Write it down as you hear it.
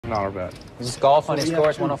$10 bet. Is this golf on his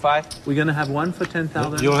scores 105? We're gonna have one for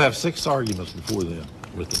 10,000. You'll have 6 arguments before then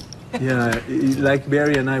with him. Yeah, like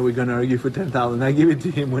Barry and I, we're gonna argue for 10,000. I give it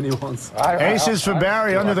to him when he wants. Aces for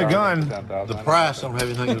Barry under the gun. The price don't have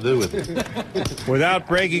anything to do with it. Without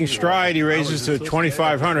breaking stride, he raises to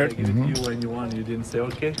 2,500. I give it to you when you want. You didn't say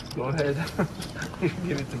okay. Go ahead.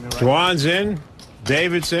 Give it to me. Right. Juan's in.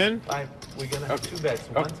 David's in. Fine. We're gonna have 2 bets.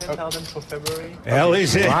 One 10,000 for February.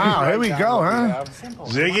 Ellie's in. Wow, here we go, huh? Simple.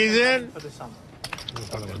 Ziggy's in. For the summer.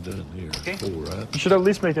 I'm gonna do it here. 4, right? You should at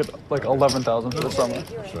least make it like 11,000 for the summer,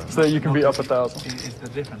 so that you can be up 1,000. It's the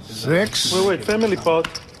difference. 6. Wait, family pot.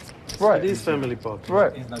 Right. It is family pot.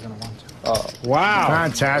 Right. He's not gonna want to. Wow.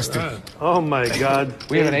 Fantastic. Oh my God.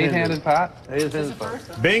 We have an 8-handed pot. 8-handed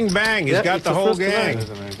pot. Bing bang. He's Yeah, got it's the the whole first gang.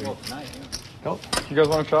 You guys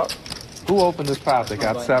want to chop? Who opened this pot? They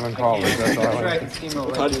got 7 callers. That's all I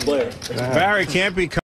want. Barry can't be